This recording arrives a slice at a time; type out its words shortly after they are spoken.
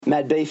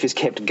Mad Beef is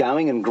kept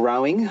going and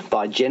growing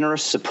by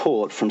generous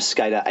support from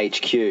Skater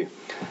HQ.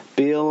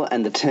 Bill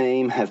and the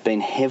team have been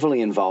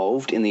heavily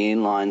involved in the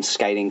inline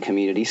skating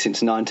community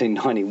since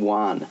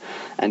 1991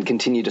 and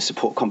continue to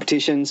support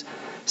competitions,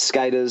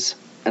 skaters,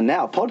 and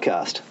now a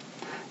podcast.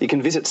 You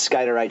can visit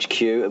Skater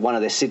HQ at one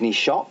of their Sydney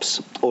shops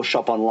or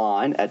shop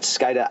online at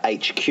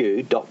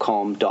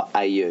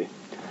skaterhq.com.au.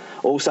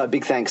 Also,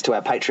 big thanks to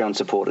our Patreon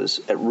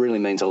supporters. It really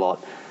means a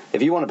lot.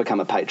 If you want to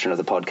become a patron of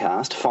the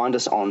podcast, find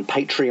us on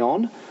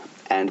Patreon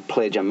and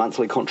pledge a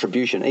monthly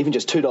contribution. Even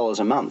just $2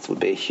 a month would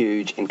be a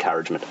huge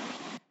encouragement.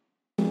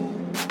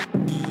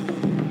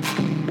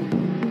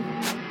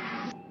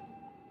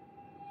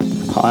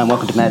 Hi and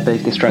welcome to Mad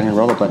Beef, the Australian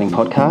rollerblading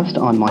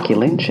podcast. I'm Mikey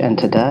Lynch, and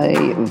today,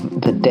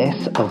 the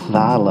death of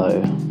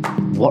Varlo,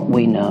 what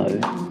we know.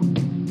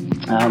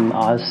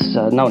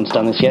 No one's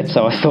done this yet,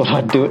 so I thought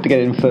I'd do it to get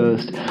in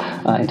first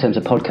in terms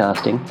of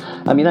podcasting.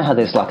 You know how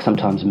there's like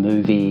sometimes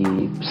movie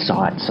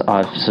sites,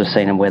 I've sort of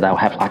seen them where they'll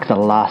have like The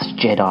Last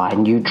Jedi,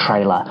 new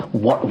trailer,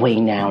 what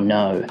we now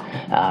know,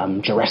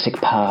 Jurassic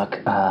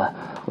Park,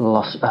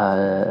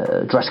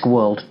 Jurassic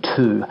World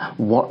 2,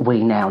 what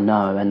we now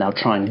know, and they'll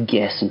try and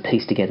guess and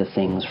piece together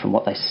things from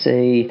what they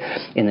see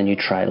in the new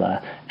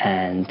trailer,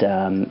 and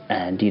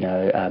you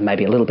know,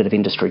 maybe a little bit of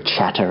industry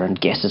chatter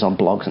and guesses on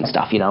blogs and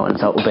stuff, you know, and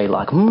so it will be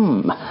like,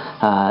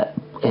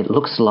 it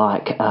looks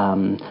like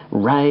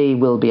Rey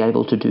will be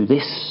able to do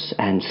this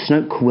and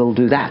Snoke will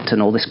do that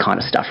and all this kind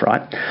of stuff,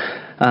 right?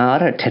 I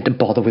don't tend to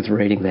bother with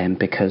reading them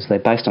because they're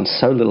based on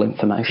so little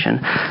information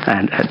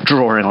and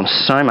drawing on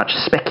so much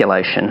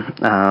speculation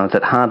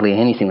that hardly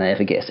anything they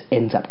ever guess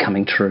ends up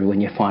coming true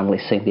when you finally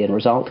see the end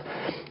result,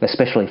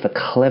 especially for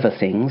clever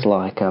things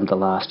like The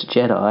Last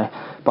Jedi.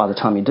 By the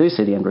time you do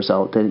see the end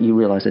result, you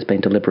realise there's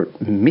been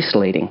deliberate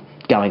misleading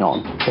going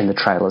on in the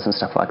trailers and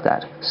stuff like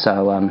that.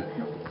 So,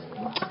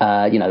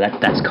 you know,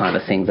 that's kind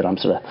of a thing that I'm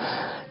sort of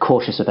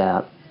cautious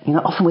about. You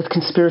know, often with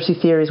conspiracy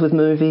theories with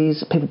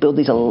movies, people build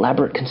these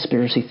elaborate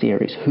conspiracy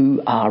theories.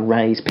 Who are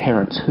Rey's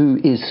parents? Who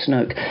is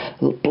Snoke?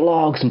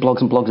 Blogs and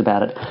blogs and blogs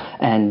about it.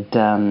 And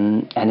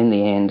in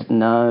the end,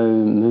 no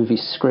movie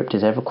script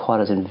is ever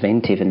quite as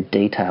inventive and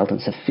detailed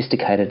and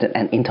sophisticated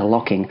and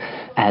interlocking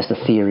as the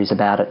theories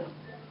about it.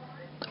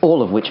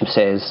 All of which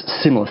says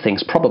similar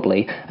things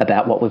probably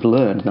about what we've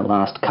learned in the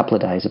last couple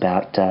of days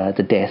about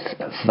the death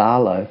of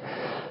Varlo.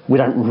 We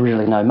don't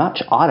really know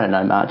much. I don't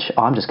know much.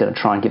 I'm just going to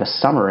try and give a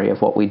summary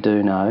of what we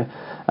do know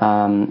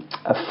from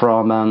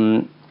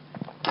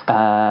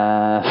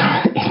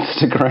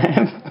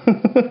Instagram.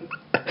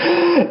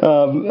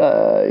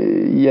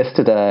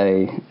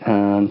 Yesterday,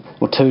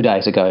 2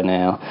 days ago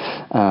now,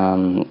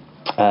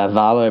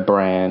 Varlo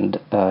brand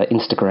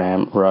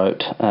Instagram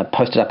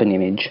posted up an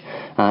image.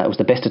 It was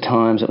the best of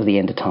times, it was the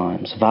end of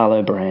times.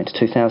 Varlo brand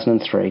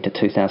 2003 to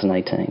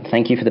 2018.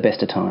 Thank you for the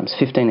best of times.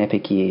 15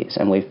 epic years,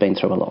 and we've been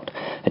through a lot.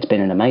 It's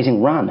been an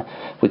amazing run.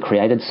 We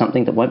created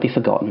something that won't be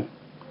forgotten.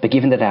 But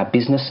given that our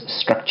business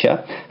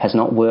structure has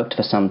not worked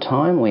for some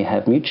time, we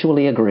have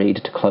mutually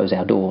agreed to close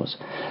our doors.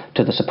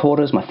 To the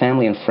supporters, my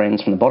family and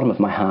friends, from the bottom of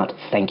my heart,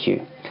 thank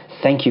you.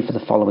 Thank you for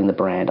following the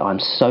brand. I'm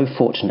so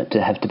fortunate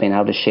to have been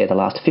able to share the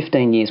last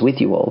 15 years with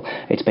you all.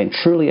 It's been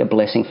truly a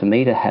blessing for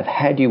me to have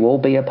had you all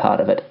be a part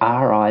of it.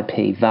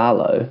 R.I.P.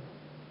 Varlo.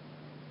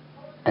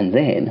 And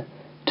then,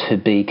 to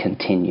be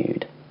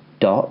continued. ...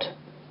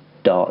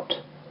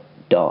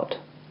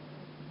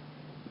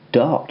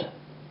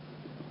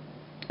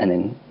 And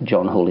then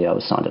John Julio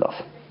has signed it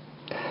off.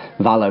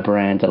 Varlo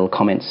brand, little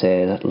comment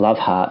says, love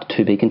heart,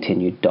 to be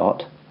continued, ...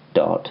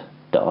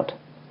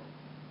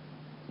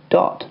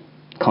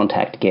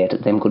 Contact get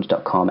at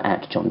themgoods.com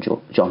at John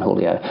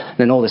Julio. And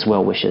then all this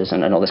well wishes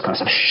and all this kind of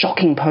stuff.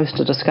 Shocking post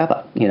to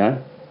discover, you know.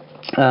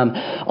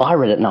 I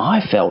read it and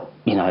I felt,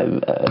 you know,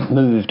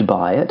 moved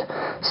by it,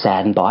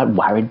 saddened by it,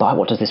 worried by it.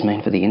 What does this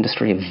mean for the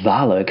industry if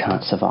Varlo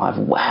can't survive?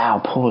 Wow,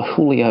 poor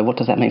Julio, what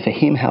does that mean for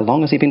him? How long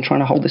has he been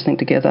trying to hold this thing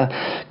together?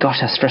 Gosh,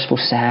 how stressful,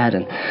 sad,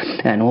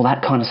 and all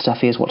that kind of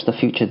stuff is. What's the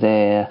future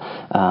there?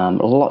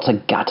 Lots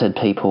of gutted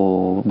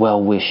people,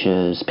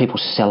 well-wishers, people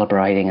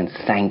celebrating and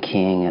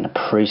thanking and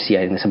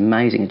appreciating this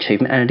amazing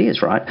achievement. And it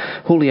is, right?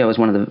 Julio is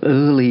one of the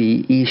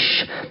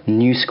early-ish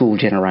new school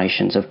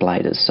generations of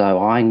bladers, so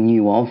I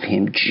knew of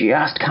him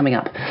just coming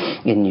up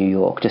in New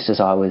York, just as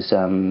I was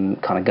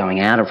kind of going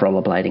out of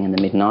rollerblading in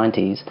the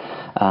mid-90s,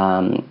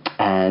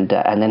 and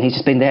then he's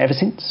just been there ever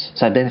since.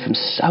 So I've been there from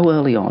so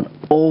early on,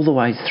 all the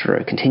way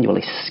through,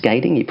 continually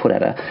skating. He put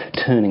out a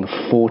turning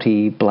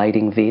 40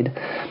 blading vid,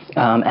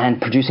 and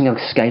producing a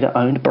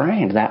skater-owned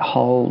brand that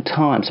whole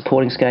time,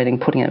 supporting skating,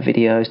 putting out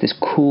videos, this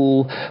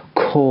cool,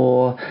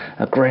 core,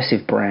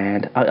 aggressive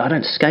brand. I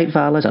don't skate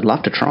Varlos. I'd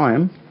love to try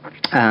them.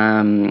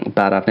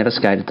 But I've never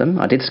skated them.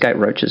 I did skate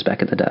Roaches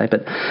back in the day,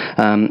 but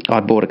I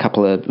bought a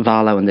couple of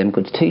Varlo and Them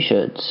Goods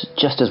t-shirts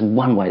just as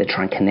one way to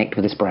try and connect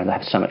with this brand I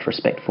have so much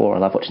respect for. I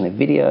love watching their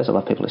videos. I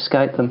love people who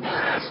skate them.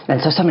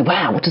 And so suddenly,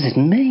 wow, what does this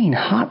mean?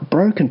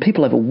 Heartbroken,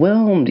 people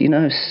overwhelmed, you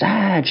know,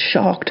 sad,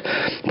 shocked,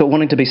 but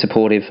wanting to be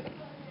supportive.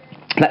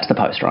 That's the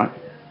post, right?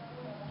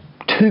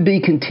 to be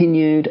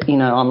continued.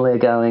 I'm there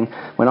going,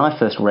 when I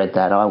first read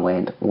that, I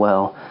went,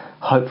 well,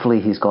 hopefully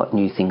he's got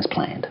new things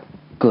planned.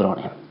 Good on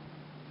him.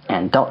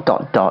 And ...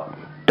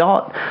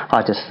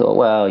 I just thought,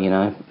 well,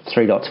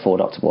 3 dots, 4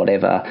 dots,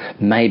 whatever.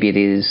 Maybe it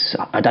is.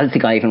 I don't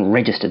think I even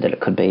registered that it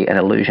could be an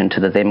allusion to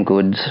the Them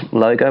Goods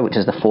logo, which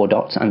is the 4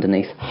 dots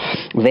underneath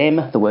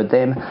them, the word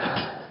them.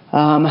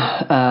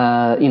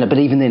 But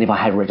even then, if I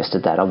had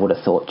registered that, I would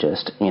have thought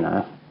just,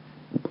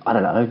 I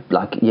don't know,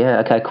 like,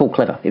 yeah, okay, cool,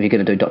 clever. If you're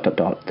going to do ...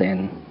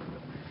 then ...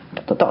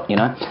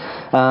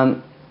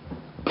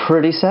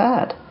 Pretty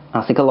sad.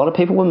 I think a lot of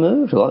people were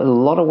moved. A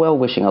lot of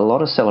well-wishing, a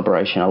lot of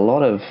celebration, a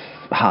lot of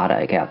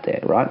heartache out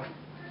there, right?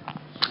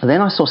 And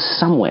then I saw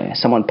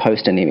someone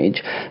post an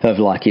image of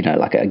like a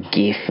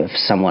GIF of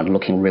someone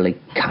looking really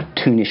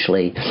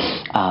cartoonishly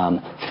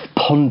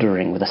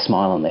pondering with a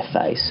smile on their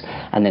face,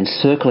 and then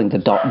circling the ...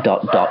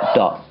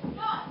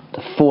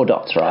 the 4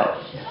 dots, right,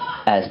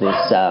 as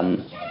this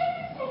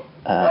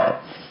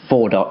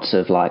 4 dots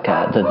of like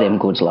the Them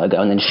Goods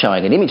logo, and then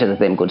showing an image of the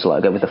Them Goods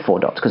logo with the 4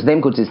 dots, because Them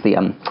Goods is the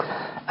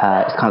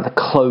it's kind of the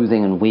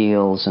clothing and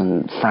wheels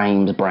and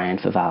frames brand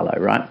for Valo,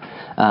 right?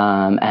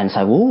 And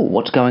so,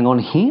 what's going on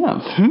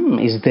here?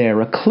 Is there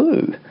a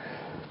clue?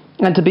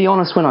 And to be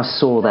honest, when I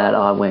saw that,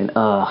 I went,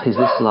 is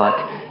this like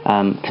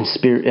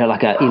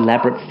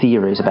elaborate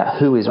theories about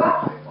who is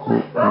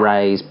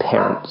Ray's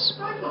parents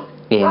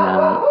in...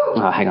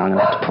 hang on, I'm going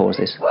to have to pause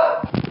this.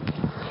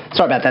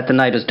 Sorry about that, the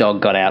neighbour's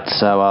dog got out,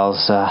 so I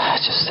was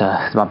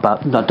my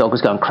dog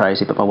was going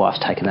crazy, but my wife's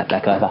taken that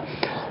back over.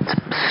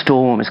 The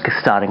storm is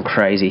starting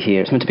crazy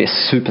here. It's meant to be a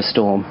super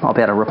storm. I'll be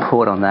able to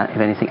report on that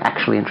if anything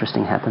actually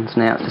interesting happens.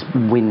 Now it's just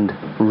wind,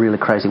 really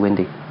crazy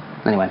windy.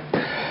 Anyway.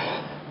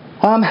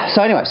 One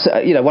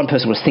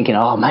person was thinking,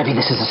 maybe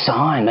this is a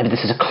sign, maybe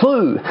this is a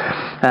clue.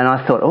 And I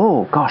thought,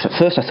 at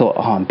first I thought,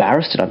 I'm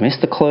embarrassed, did I miss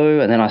the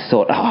clue? And then I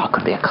thought, it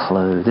could be a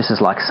clue. This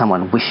is like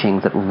someone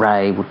wishing that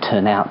Rey would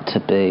turn out to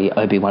be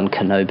Obi-Wan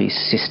Kenobi's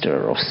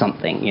sister or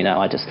something.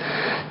 I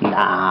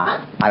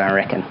don't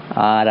reckon.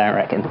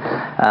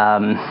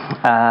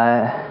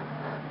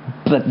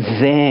 But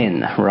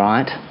then,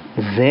 right,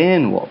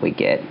 then what we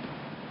get...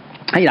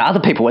 other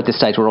people at this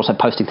stage were also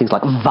posting things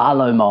like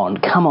Valomon.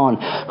 Come on,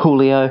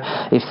 Julio.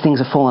 If things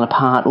are falling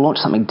apart, launch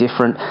something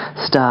different.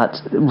 Start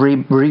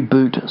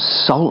reboot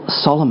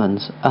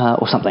Solomon's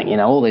or something.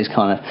 All these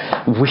kind of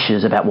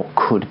wishes about what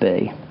could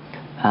be.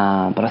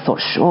 But I thought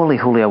surely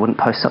Julio wouldn't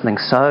post something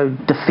so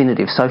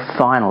definitive, so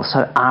final,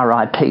 so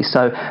RIP,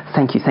 so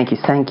thank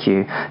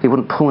you. He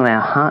wouldn't pull in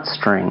our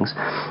heartstrings.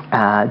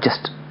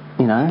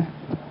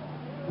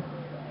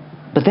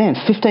 But then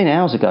 15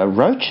 hours ago,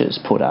 Roaches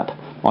put up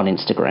on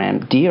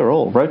Instagram, "Dear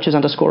all,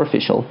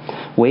 Roaches_official,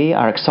 we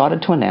are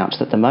excited to announce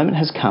that the moment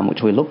has come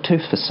which we looked to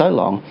for so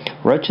long.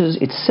 Roaches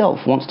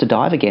itself wants to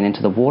dive again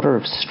into the water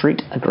of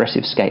street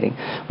aggressive skating.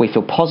 We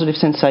feel positive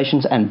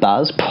sensations and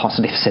buzz,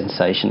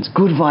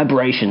 good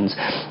vibrations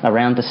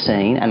around the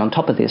scene, and on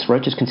top of this,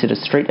 Roaches considers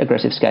street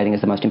aggressive skating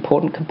as the most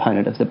important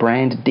component of the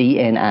brand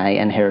DNA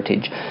and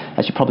heritage,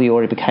 as you probably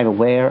already became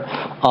aware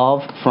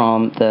of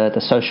from the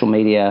social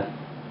media."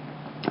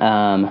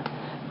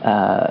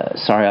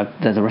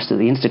 The rest of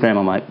the Instagram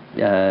on my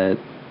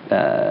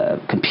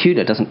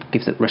computer doesn't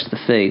give the rest of the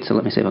feed, so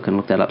let me see if I can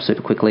look that up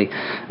super quickly.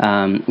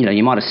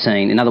 You might have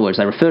seen, in other words,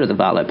 they refer to the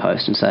Valo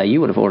post and say you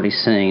would have already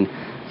seen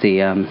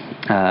the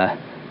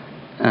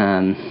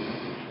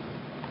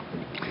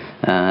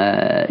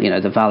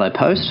the Valo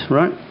post,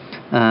 right?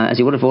 As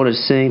you would have already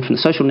seen from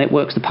the social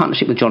networks, the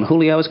partnership with John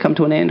Julio has come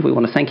to an end. We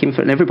want to thank him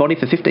and everybody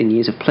for 15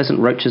 years of pleasant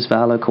Roaches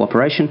Valo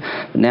cooperation.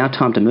 But now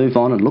time to move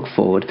on and look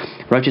forward.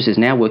 Roaches is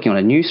now working on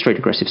a new street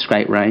aggressive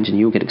skate range, and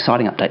you'll get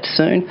exciting updates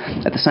soon.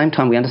 At the same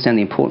time, we understand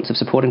the importance of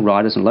supporting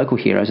riders and local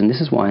heroes, and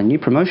this is why a new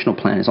promotional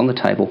plan is on the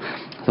table.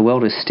 The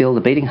world is still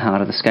the beating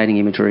heart of the skating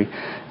imagery.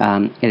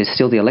 It is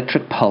still the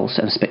electric pulse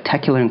and a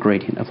spectacular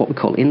ingredient of what we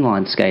call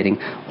inline skating.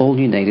 All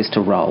you need is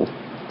to roll.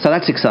 So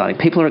that's exciting.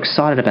 People are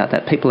excited about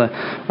that. People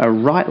are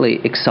rightly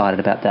excited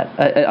about that.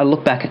 I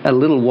look back a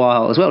little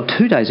while as well.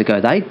 2 days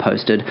ago,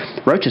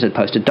 Roaches had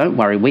posted, "Don't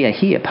worry, we are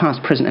here,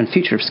 past, present and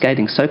future of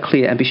skating, so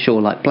clear and be sure,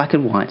 like black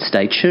and white,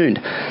 stay tuned."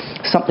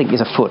 Something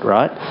is afoot,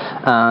 right?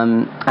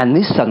 And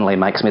this suddenly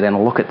makes me then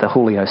look at the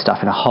Julio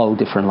stuff in a whole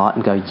different light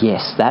and go,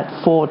 yes, that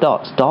 4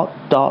 dots, ...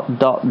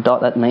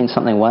 that means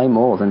something way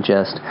more than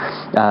just,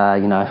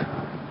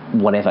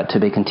 whatever, to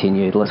be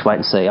continued, let's wait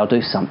and see, I'll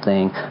do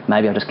something,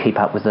 maybe I'll just keep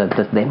up with the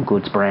Them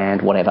Goods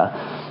brand, whatever.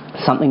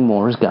 Something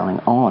more is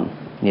going on,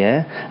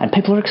 yeah? And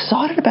people are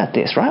excited about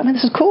this, right? I mean,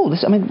 this is cool.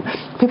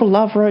 People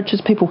love Roaches,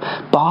 people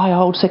buy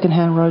old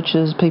second-hand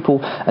Roaches, people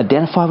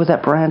identify with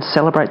that brand,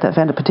 celebrate that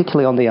vendor,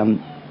 particularly on the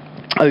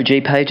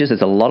OG pages.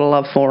 There's a lot of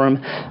love for them,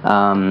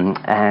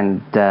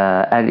 and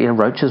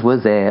Roaches were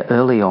there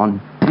early on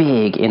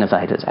big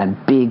innovators and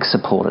big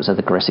supporters of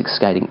the aggressive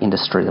skating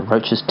industry. The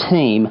Roaches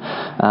team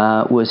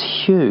was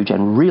huge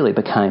and really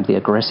became the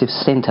aggressive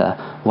centre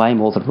way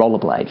more than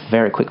rollerblade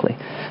very quickly.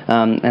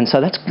 And so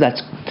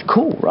that's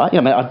cool, right?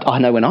 I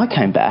know when I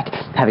came back,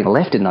 having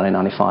left in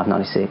 1995,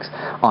 96,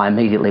 I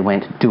immediately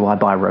went, do I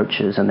buy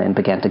Roaches? And then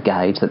began to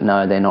gauge that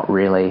no, they're not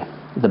really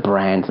the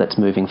brand that's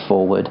moving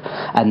forward.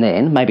 And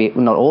then, maybe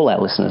not all our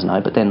listeners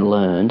know, but then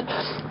learned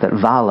that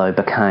Valo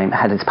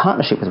had its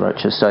partnership with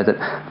Roaches, so that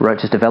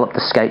Roaches developed the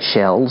skate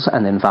shells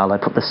and then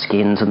Valo put the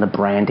skins and the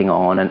branding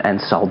on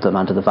and sold them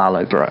under the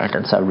Valo brand.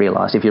 And so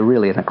realised if you're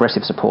really an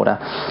aggressive supporter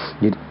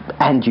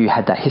and you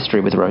had that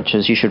history with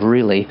Roaches, you should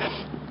really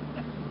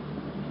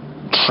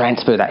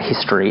transfer that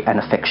history and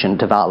affection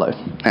to Valo.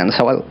 And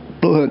so I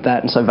learned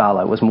that, and so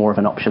Valo was more of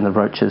an option than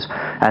Roaches.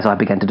 As I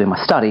began to do my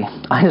study,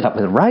 I ended up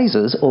with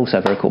Razors, also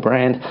a very cool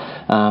brand,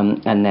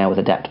 and now with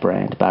Adapt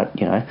brand. But,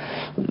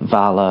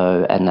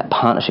 Valo and that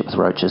partnership with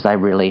Roaches, I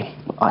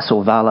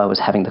saw Valo as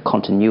having the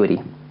continuity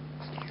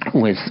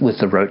with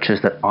the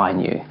Roaches that I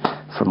knew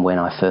from when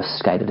I first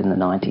skated in the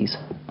 90s.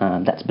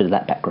 That's a bit of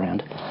that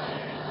background.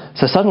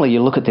 So suddenly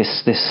you look at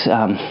this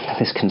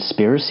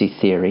conspiracy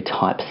theory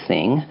type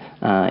thing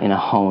in a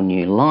whole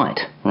new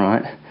light,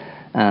 right?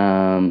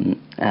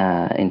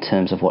 In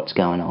terms of what's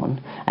going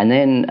on. And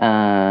then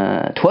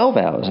 12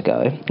 hours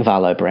ago,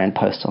 Valo brand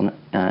posts on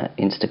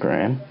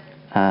Instagram,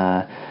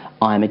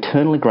 I am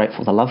eternally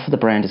grateful. The love for the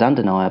brand is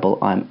undeniable.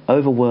 I'm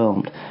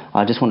overwhelmed.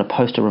 I just want to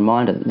post a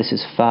reminder that this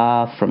is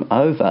far from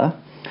over.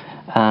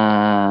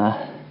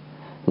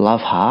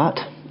 Love heart.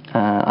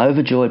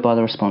 Overjoyed by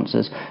the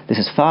responses. This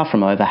is far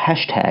from over.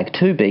 Hashtag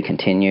to be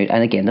continued.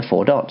 And again, the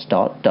 4 dots, ...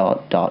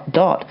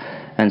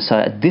 And so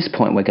at this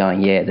point we're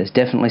going, yeah, there's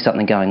definitely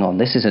something going on.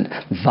 This isn't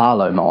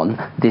Valomon.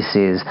 This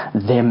is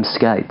them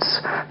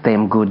skates,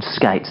 them good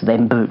skates,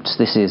 them boots.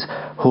 This is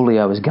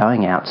Julio is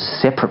going out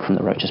separate from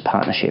the Roaches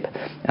partnership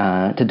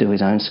to do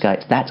his own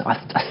skates.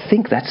 I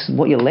think that's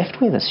what you're left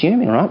with,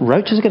 assuming, right?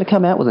 Roaches are going to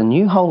come out with a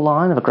new whole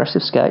line of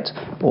aggressive skates.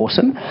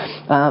 Awesome.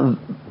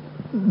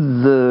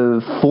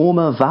 The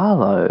former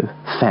Valo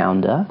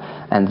founder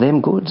and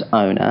Them Goods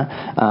owner,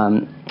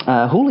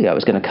 Julio,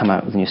 is going to come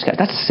out with a new skate.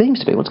 That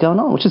seems to be what's going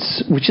on, which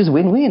is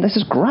win-win. This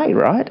is great,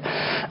 right?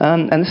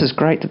 And this is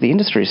great that the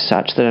industry is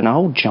such that an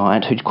old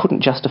giant who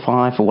couldn't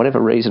justify, for whatever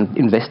reason,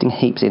 investing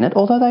heaps in it,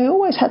 although they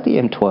always had the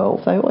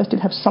M12, they always did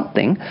have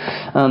something,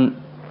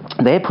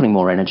 they're putting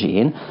more energy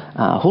in.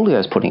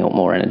 Julio's putting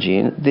more energy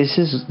in. This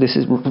is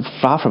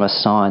far from a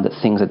sign that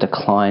things are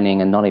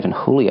declining and not even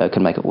Julio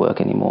can make it work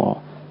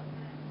anymore.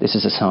 This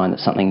is a sign that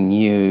something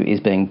new is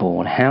being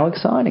born. How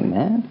exciting,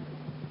 man.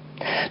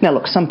 Now,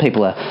 look, some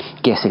people are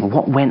guessing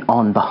what went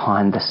on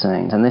behind the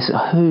scenes, and this,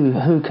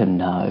 who can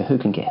know? Who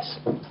can guess?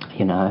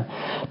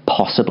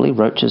 Possibly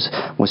Roaches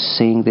was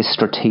seeing this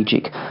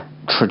strategic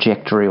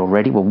trajectory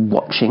already. We're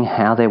watching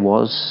how there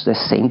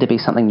seemed to be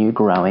something new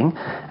growing,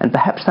 and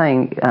perhaps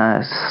they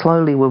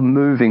slowly were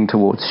moving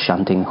towards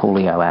shunting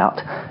Julio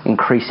out,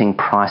 increasing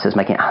prices,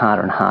 making it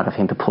harder and harder for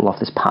him to pull off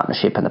this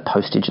partnership and the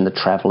postage and the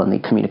travel and the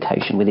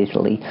communication with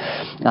Italy.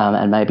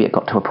 And maybe it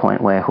got to a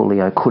point where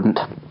Julio couldn't,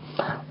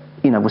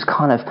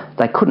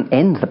 they couldn't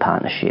end the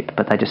partnership,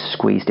 but they just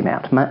squeezed him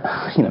out.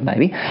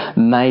 Maybe.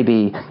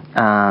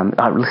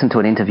 I listened to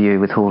an interview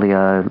with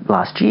Julio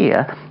last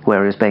year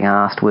where he was being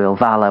asked, will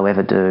Valo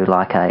ever do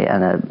like a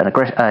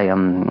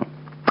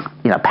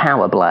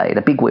power blade,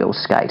 a big wheel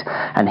skate?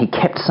 And he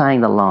kept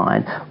saying the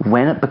line,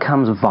 when it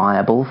becomes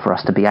viable for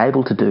us to be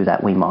able to do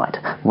that, we might.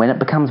 When it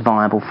becomes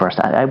viable for us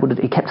to be able to...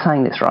 He kept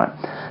saying this, right?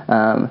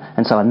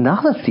 And so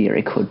another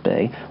theory could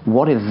be,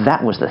 what if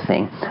that was the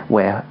thing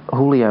where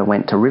Julio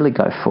went to really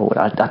go forward?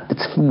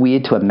 It's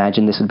weird to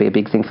imagine this would be a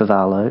big thing for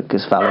Valo,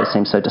 because Valo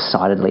seems so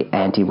decidedly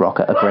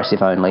anti-rocker,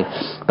 aggressive only.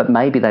 But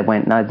maybe they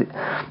went, no...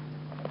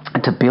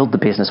 To build the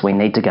business, we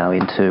need to go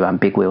into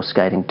big wheel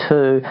skating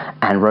too,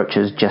 and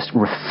Roaches just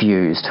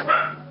refused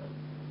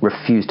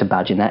to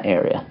budge in that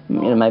area.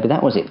 Maybe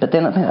that was it. But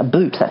then a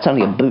boot, that's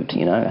only a boot,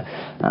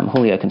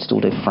 Julio can still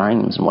do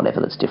frames and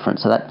whatever that's different,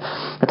 so that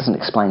doesn't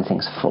explain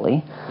things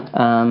fully.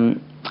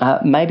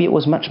 Maybe it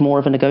was much more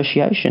of a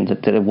negotiation,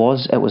 that it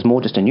was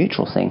more just a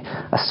neutral thing,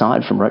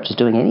 aside from Roaches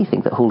doing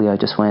anything, that Julio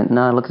just went,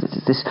 no, look,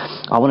 this,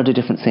 I want to do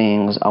different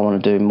things, I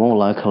want to do more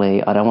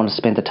locally, I don't want to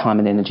spend the time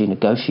and energy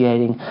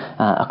negotiating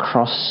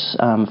across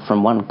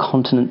from one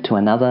continent to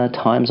another,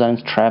 time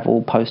zones,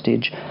 travel,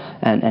 postage,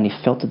 and he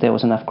felt that there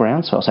was enough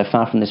groundswell. So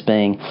far from this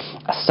being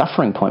a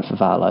suffering point for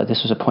Valo,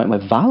 this was a point where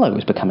Valo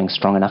was becoming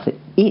strong enough that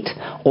it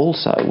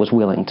also was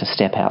willing to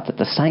step out, that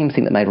the same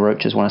thing that made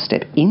Roaches want to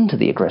step into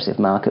the aggressive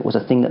market was a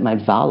thing that made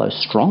Valo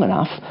strong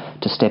enough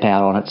to step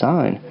out on its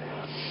own.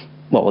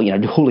 Well,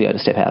 Julio to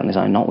step out on his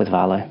own, not with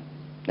Valo.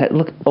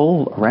 Look,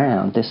 all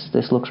around, this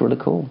looks really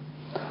cool.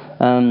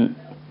 There's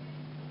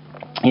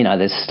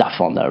stuff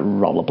on the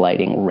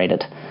rollerblading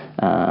Reddit.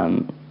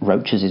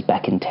 Roaches is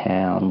back in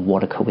town.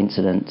 What a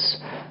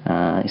coincidence.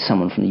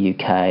 Someone from the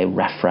UK,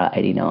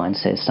 Rafra89,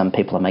 says some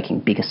people are making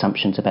big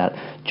assumptions about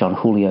John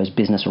Julio's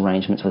business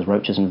arrangements with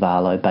Roaches and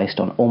Varlo based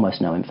on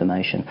almost no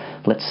information.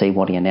 Let's see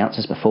what he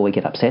announces before we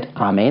get upset.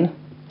 Amen.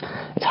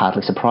 It's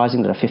hardly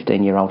surprising that a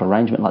 15-year-old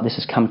arrangement like this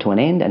has come to an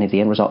end, and if the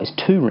end result is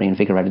two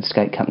reinvigorated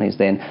skate companies,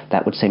 then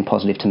that would seem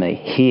positive to me.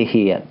 Hear,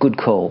 hear, good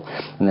call.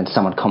 And then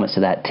someone comments to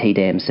that,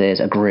 T-Dam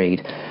says,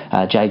 agreed.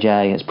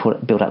 JJ has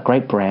built up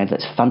great brand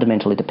that's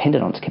fundamentally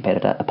dependent on its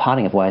competitor. A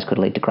parting of ways could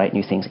lead to great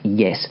new things.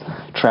 Yes.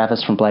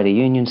 Travis from Blader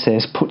Union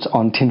says, puts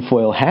on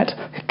tinfoil hat.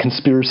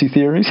 Conspiracy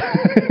theories.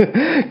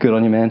 Good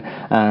on you, man.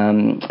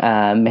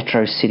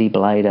 Metro City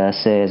Blader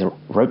says,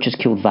 Roaches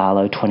killed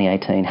Varlo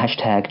 2018.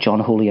 Hashtag John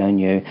Julio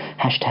new.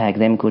 Hashtag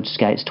them good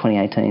skates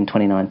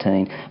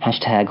 2018-2019.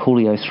 Hashtag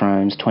Julio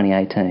Thrones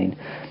 2018.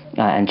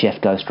 And Jeff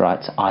Ghost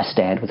writes, I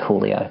stand with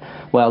Julio.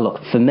 Well,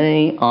 look, for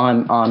me,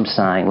 I'm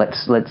saying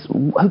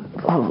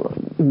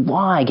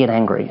why get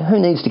angry? Who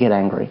needs to get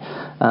angry?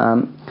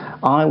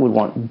 I would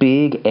want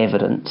big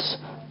evidence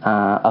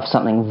of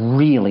something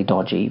really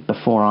dodgy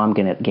before I'm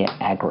going to get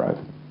aggro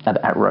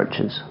at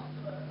Roaches.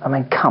 I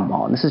mean, come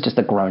on, this is just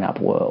the grown-up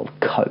world.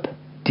 Cope.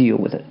 Deal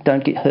with it.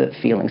 Don't get hurt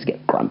feelings,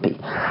 get grumpy.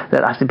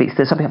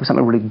 There's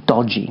something really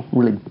dodgy,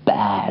 really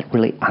bad,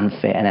 really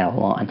unfair and out of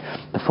line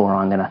before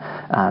I'm going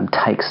to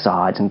take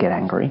sides and get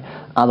angry.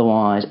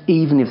 Otherwise,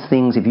 even if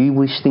you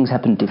wish things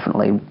happened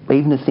differently,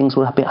 even if things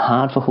were a bit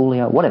hard for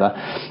Julio, whatever,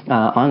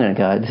 I'm going to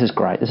go, this is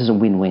great, this is a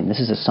win-win,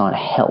 this is a sign of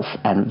health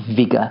and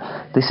vigour,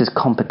 this is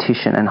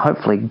competition and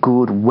hopefully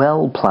good,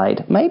 well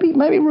played, maybe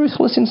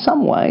ruthless in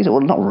some ways, or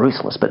not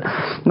ruthless, but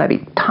maybe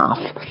tough,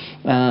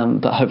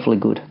 but hopefully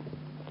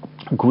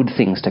good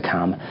things to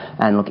come.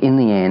 And look, in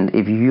the end,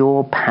 if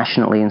you're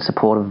passionately in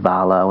support of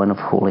Varlo and of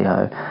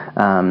Julio,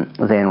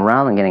 then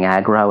rather than getting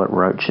aggro at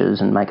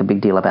Roaches and make a big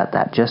deal about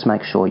that, just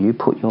make sure you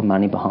put your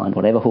money behind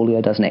whatever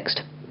Julio does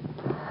next.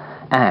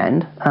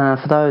 And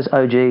for those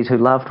OGs who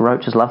loved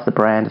Roaches, loved the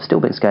brand, have still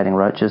been skating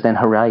Roaches, then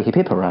hooray, hip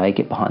hip hooray,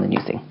 get behind the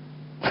new thing.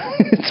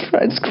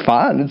 It's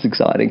fun, it's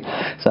exciting.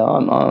 So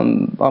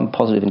I'm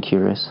positive and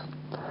curious.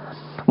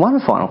 One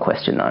final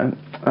question though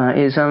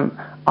is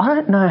I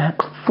don't know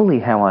fully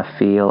how I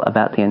feel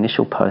about the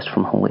initial post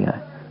from Julio.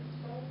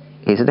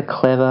 Is it a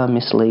clever,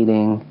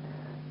 misleading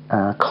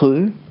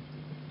clue?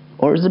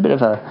 Or is it a bit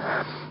of a,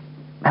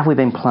 have we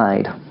been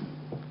played?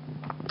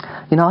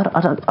 You know,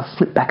 I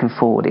flip back and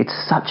forward. It's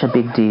such a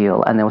big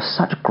deal, and there was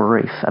such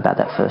grief about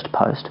that first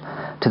post.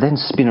 To then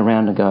spin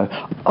around and go,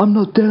 I'm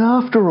not dead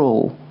after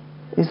all.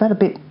 Is that a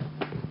bit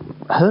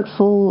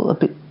hurtful, a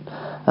bit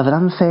of an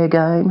unfair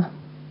game?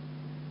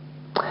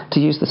 To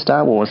use the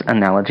Star Wars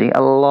analogy,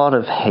 a lot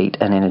of heat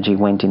and energy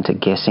went into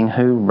guessing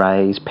who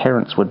Rey's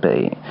parents would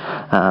be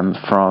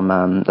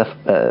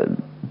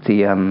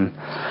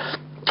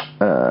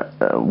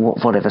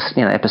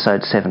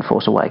Episode 7,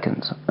 Force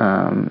Awakens,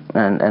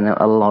 and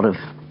a lot of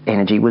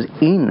energy was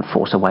in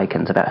Force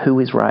Awakens about who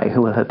is Rey,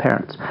 who are her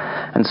parents.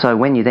 And so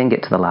when you then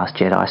get to The Last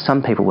Jedi,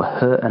 some people were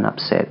hurt and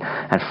upset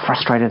and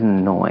frustrated and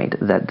annoyed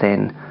that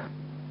then,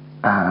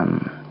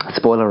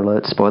 spoiler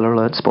alert,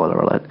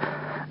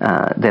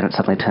 then it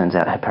suddenly turns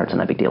out her parents are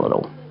no big deal at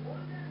all.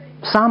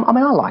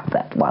 I liked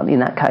that one. In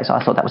that case,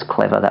 I thought that was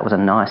clever. That was a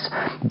nice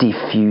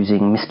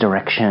diffusing,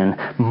 misdirection,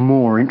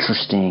 more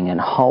interesting and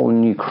whole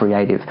new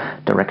creative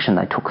direction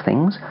they took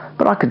things.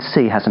 But I could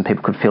see how some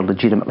people could feel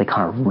legitimately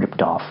kind of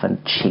ripped off and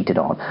cheated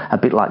on. A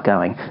bit like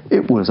going,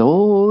 it was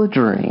all a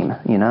dream,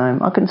 you know.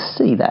 I can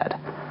see that.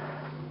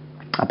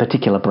 A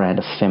particular brand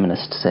of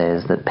feminist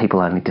says that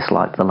people only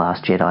disliked The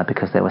Last Jedi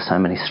because there were so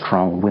many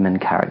strong women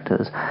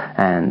characters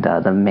and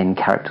the men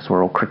characters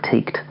were all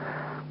critiqued.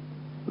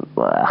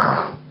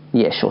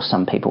 Yeah, sure,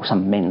 some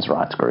men's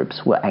rights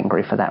groups were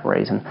angry for that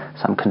reason.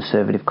 Some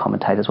conservative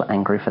commentators were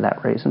angry for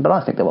that reason. But I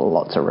think there were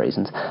lots of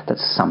reasons that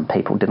some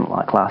people didn't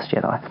like Last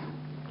Jedi.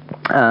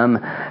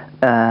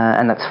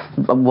 And that's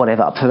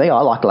whatever. For me,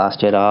 I liked Last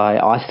Jedi.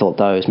 I thought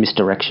those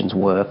misdirections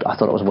worked. I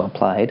thought it was well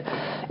played.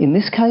 In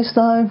this case,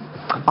 though,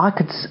 I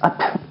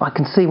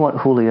can see what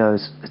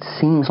it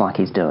seems like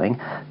he's doing,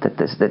 that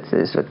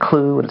there's a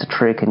clue and it's a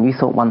trick, and you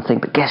thought one thing,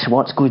 but guess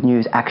what? It's good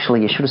news.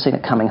 Actually, you should have seen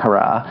it coming,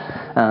 hurrah.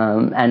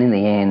 And in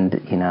the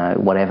end, you know,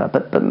 whatever.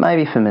 But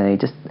maybe for me,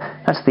 just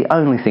that's the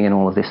only thing in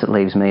all of this that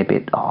leaves me a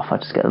bit off. I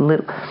just get a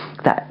little,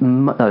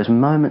 those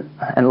moments,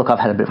 and look, I've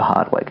had a bit of a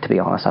hard week, to be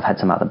honest. I've had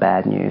some other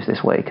bad news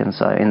this week, and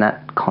so in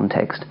that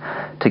context,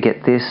 to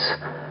get this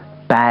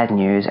bad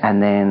news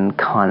and then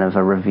kind of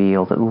a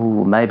reveal that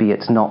maybe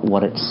it's not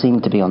what it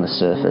seemed to be on the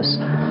surface,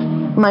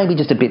 maybe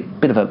just a bit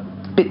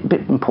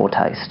in poor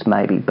taste,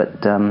 maybe, but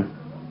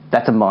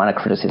that's a minor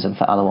criticism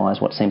for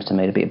otherwise what seems to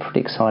me to be a pretty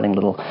exciting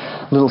little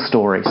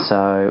story.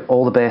 So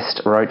all the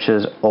best,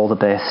 Roaches, all the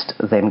best,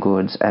 them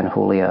goods, and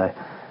Julio.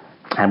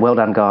 And well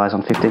done, guys,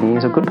 on 15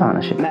 years of good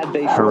partnership. Mad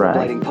Beef Hooray.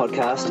 Rollerblading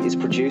Podcast is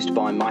produced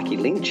by Mikey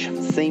Lynch.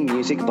 Theme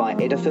music by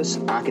Edifice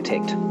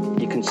Architect.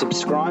 You can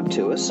subscribe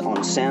to us on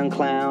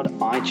SoundCloud,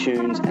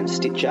 iTunes and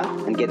Stitcher,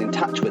 and get in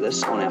touch with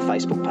us on our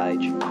Facebook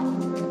page.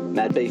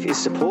 Mad Beef is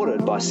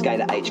supported by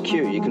Skater HQ.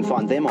 You can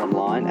find them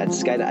online at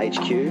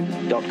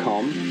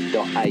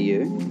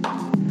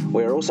skaterhq.com.au.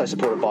 We're also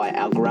supported by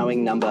our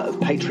growing number of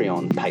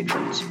Patreon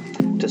patrons.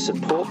 To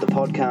support the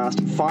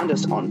podcast, find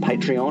us on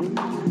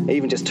Patreon.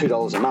 Even just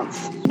 $2 a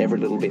month. Every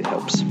little bit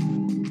helps.